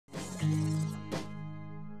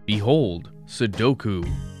Behold, Sudoku.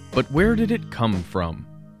 But where did it come from?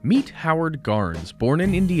 Meet Howard Garnes, born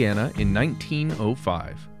in Indiana in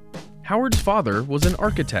 1905. Howard's father was an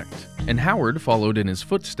architect, and Howard followed in his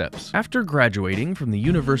footsteps. After graduating from the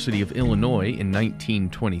University of Illinois in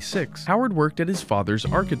 1926, Howard worked at his father's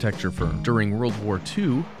architecture firm. During World War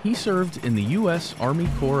II, he served in the U.S. Army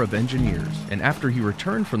Corps of Engineers, and after he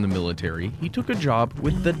returned from the military, he took a job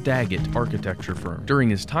with the Daggett architecture firm. During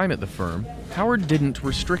his time at the firm, Howard didn't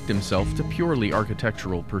restrict himself to purely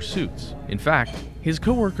architectural pursuits. In fact, his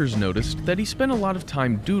coworkers noticed that he spent a lot of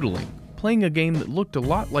time doodling, playing a game that looked a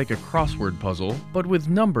lot like a crossword puzzle, but with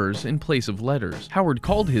numbers in place of letters. Howard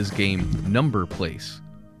called his game Number Place.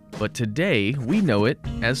 But today, we know it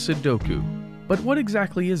as Sudoku. But what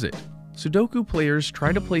exactly is it? Sudoku players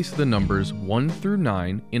try to place the numbers 1 through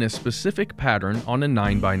 9 in a specific pattern on a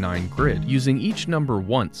 9x9 grid, using each number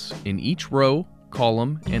once in each row,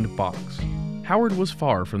 column, and box. Howard was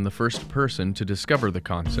far from the first person to discover the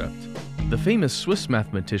concept. The famous Swiss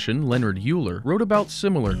mathematician Leonhard Euler wrote about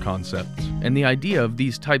similar concepts, and the idea of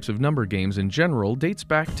these types of number games in general dates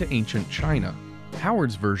back to ancient China.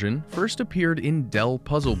 Howard's version first appeared in Dell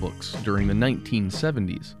puzzle books during the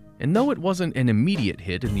 1970s, and though it wasn't an immediate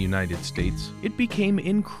hit in the United States, it became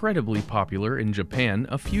incredibly popular in Japan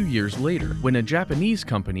a few years later, when a Japanese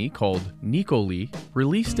company called Nikoli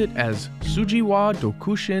released it as Suji wa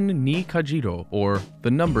Dokushin ni Kajiro, or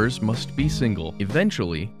The Numbers Must Be Single.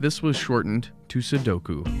 Eventually, this was shortened to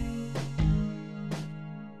Sudoku.